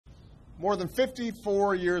More than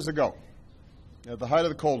 54 years ago, at the height of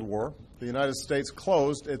the Cold War, the United States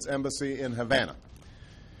closed its embassy in Havana.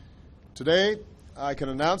 Today, I can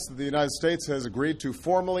announce that the United States has agreed to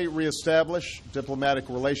formally reestablish diplomatic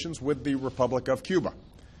relations with the Republic of Cuba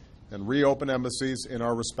and reopen embassies in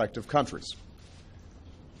our respective countries.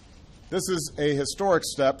 This is a historic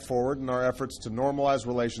step forward in our efforts to normalize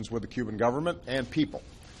relations with the Cuban government and people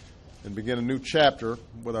and begin a new chapter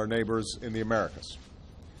with our neighbors in the Americas.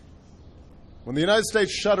 When the United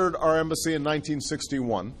States shuttered our embassy in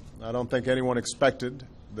 1961, I don't think anyone expected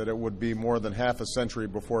that it would be more than half a century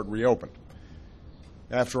before it reopened.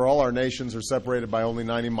 After all, our nations are separated by only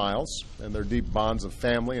 90 miles, and there are deep bonds of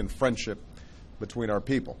family and friendship between our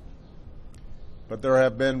people. But there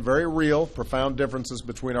have been very real, profound differences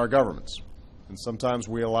between our governments, and sometimes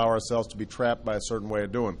we allow ourselves to be trapped by a certain way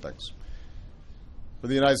of doing things. For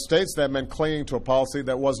the United States, that meant clinging to a policy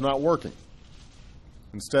that was not working.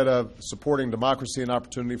 Instead of supporting democracy and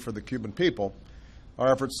opportunity for the Cuban people,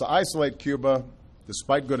 our efforts to isolate Cuba,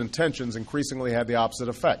 despite good intentions, increasingly had the opposite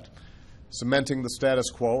effect, cementing the status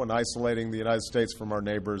quo and isolating the United States from our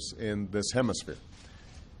neighbors in this hemisphere.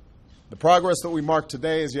 The progress that we mark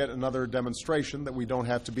today is yet another demonstration that we don't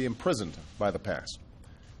have to be imprisoned by the past.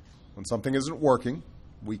 When something isn't working,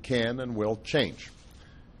 we can and will change.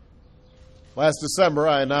 Last December,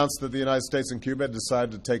 I announced that the United States and Cuba had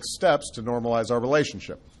decided to take steps to normalize our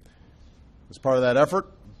relationship. As part of that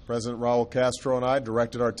effort, President Raul Castro and I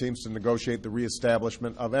directed our teams to negotiate the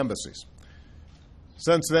reestablishment of embassies.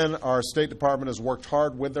 Since then, our State Department has worked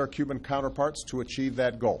hard with their Cuban counterparts to achieve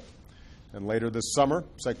that goal. And later this summer,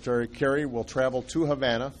 Secretary Kerry will travel to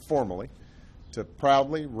Havana formally to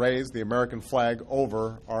proudly raise the American flag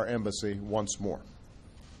over our embassy once more.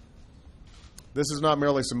 This is not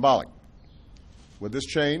merely symbolic. With this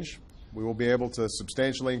change, we will be able to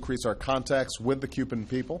substantially increase our contacts with the Cuban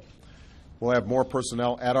people. We'll have more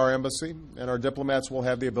personnel at our embassy, and our diplomats will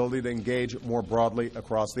have the ability to engage more broadly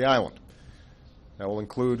across the island. That will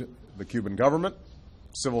include the Cuban government,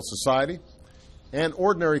 civil society, and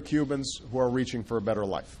ordinary Cubans who are reaching for a better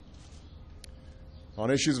life.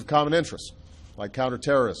 On issues of common interest, like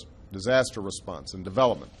counterterrorism, disaster response, and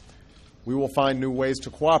development, we will find new ways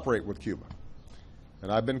to cooperate with Cuba.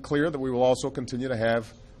 And I've been clear that we will also continue to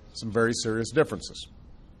have some very serious differences.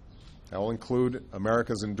 That will include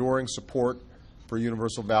America's enduring support for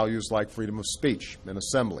universal values like freedom of speech and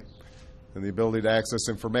assembly and the ability to access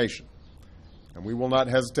information. And we will not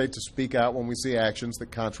hesitate to speak out when we see actions that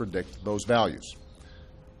contradict those values.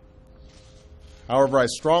 However, I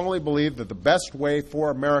strongly believe that the best way for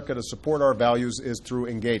America to support our values is through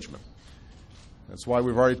engagement. That's why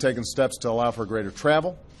we've already taken steps to allow for greater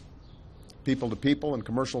travel, people-to-people and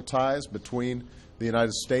commercial ties between the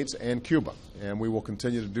United States and Cuba, and we will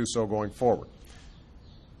continue to do so going forward.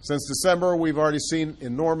 Since December, we've already seen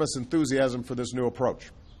enormous enthusiasm for this new approach.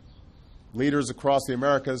 Leaders across the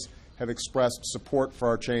Americas have expressed support for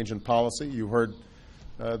our change in policy. You heard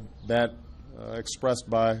that expressed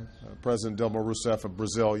by President Dilma Rousseff of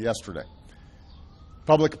Brazil yesterday.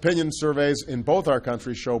 Public opinion surveys in both our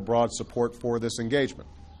countries show broad support for this engagement.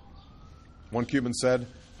 One Cuban said,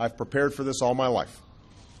 "I've prepared for this all my life."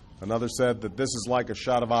 Another said that this is like a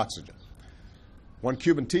shot of oxygen. One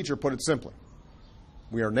Cuban teacher put it simply,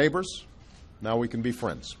 "We are neighbors, now we can be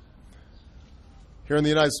friends." Here in the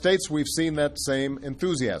United States, we've seen that same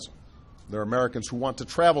enthusiasm. There are Americans who want to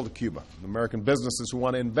travel to Cuba, American businesses who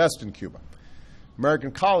want to invest in Cuba,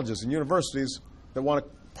 American colleges and universities that want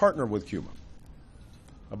to partner with Cuba.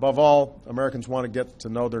 Above all, Americans want to get to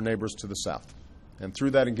know their neighbors to the south. And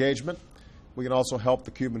through that engagement, we can also help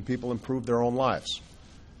the Cuban people improve their own lives.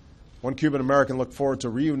 One Cuban American looked forward to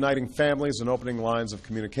reuniting families and opening lines of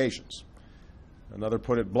communications. Another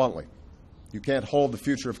put it bluntly, "You can't hold the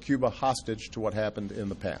future of Cuba hostage to what happened in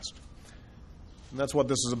the past." And that's what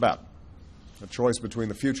this is about, a choice between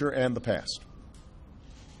the future and the past.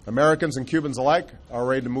 Americans and Cubans alike are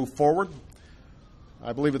ready to move forward.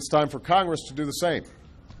 I believe it's time for Congress to do the same.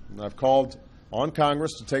 And I've called on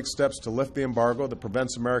Congress to take steps to lift the embargo that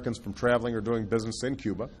prevents Americans from traveling or doing business in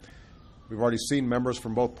Cuba. We've already seen members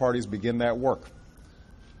from both parties begin that work.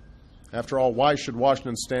 After all, why should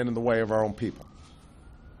Washington stand in the way of our own people?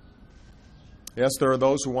 Yes, there are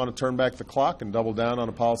those who want to turn back the clock and double down on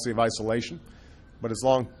a policy of isolation, but it's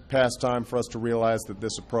long past time for us to realize that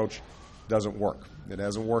this approach doesn't work. It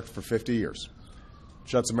hasn't worked for 50 years. It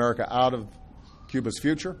shuts America out of Cuba's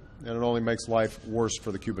future, and it only makes life worse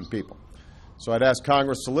for the Cuban people. So I'd ask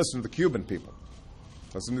Congress to listen to the Cuban people,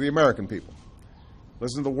 listen to the American people,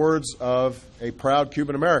 listen to the words of a proud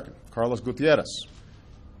Cuban American, Carlos Gutierrez,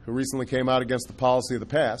 who recently came out against the policy of the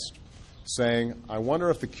past saying, "I wonder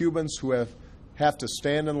if the Cubans who have to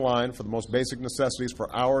stand in line for the most basic necessities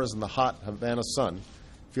for hours in the hot Havana sun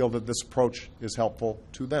feel that this approach is helpful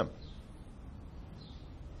to them."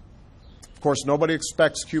 Of course, nobody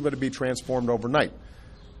expects Cuba to be transformed overnight,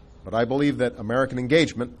 but I believe that American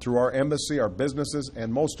engagement through our embassy, our businesses,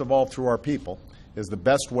 and most of all through our people is the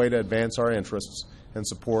best way to advance our interests and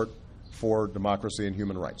support for democracy and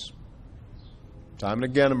human rights. Time and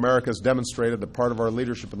again, America has demonstrated that part of our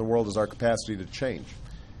leadership in the world is our capacity to change.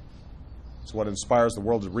 It's what inspires the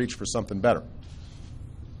world to reach for something better.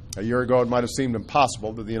 A year ago, it might have seemed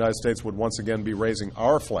impossible that the United States would once again be raising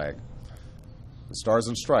our flag, the Stars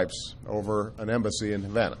and Stripes, over an embassy in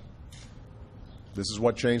Havana. This is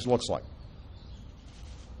what change looks like.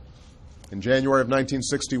 In January of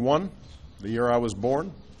 1961, the year I was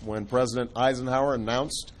born, when President Eisenhower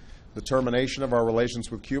announced the termination of our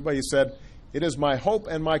relations with Cuba, he said, "It is my hope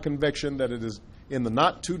and my conviction that it is in the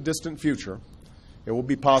not-too-distant future it will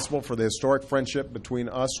be possible for the historic friendship between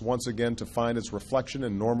us once again to find its reflection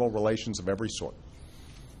in normal relations of every sort."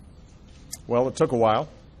 Well, it took a while,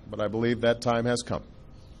 but I believe that time has come,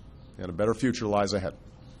 and a better future lies ahead.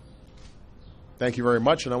 Thank you very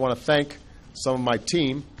much, and I want to thank some of my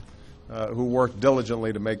team who worked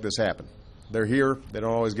diligently to make this happen. They're here. They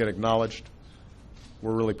don't always get acknowledged.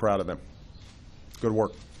 We're really proud of them. Good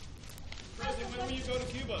work.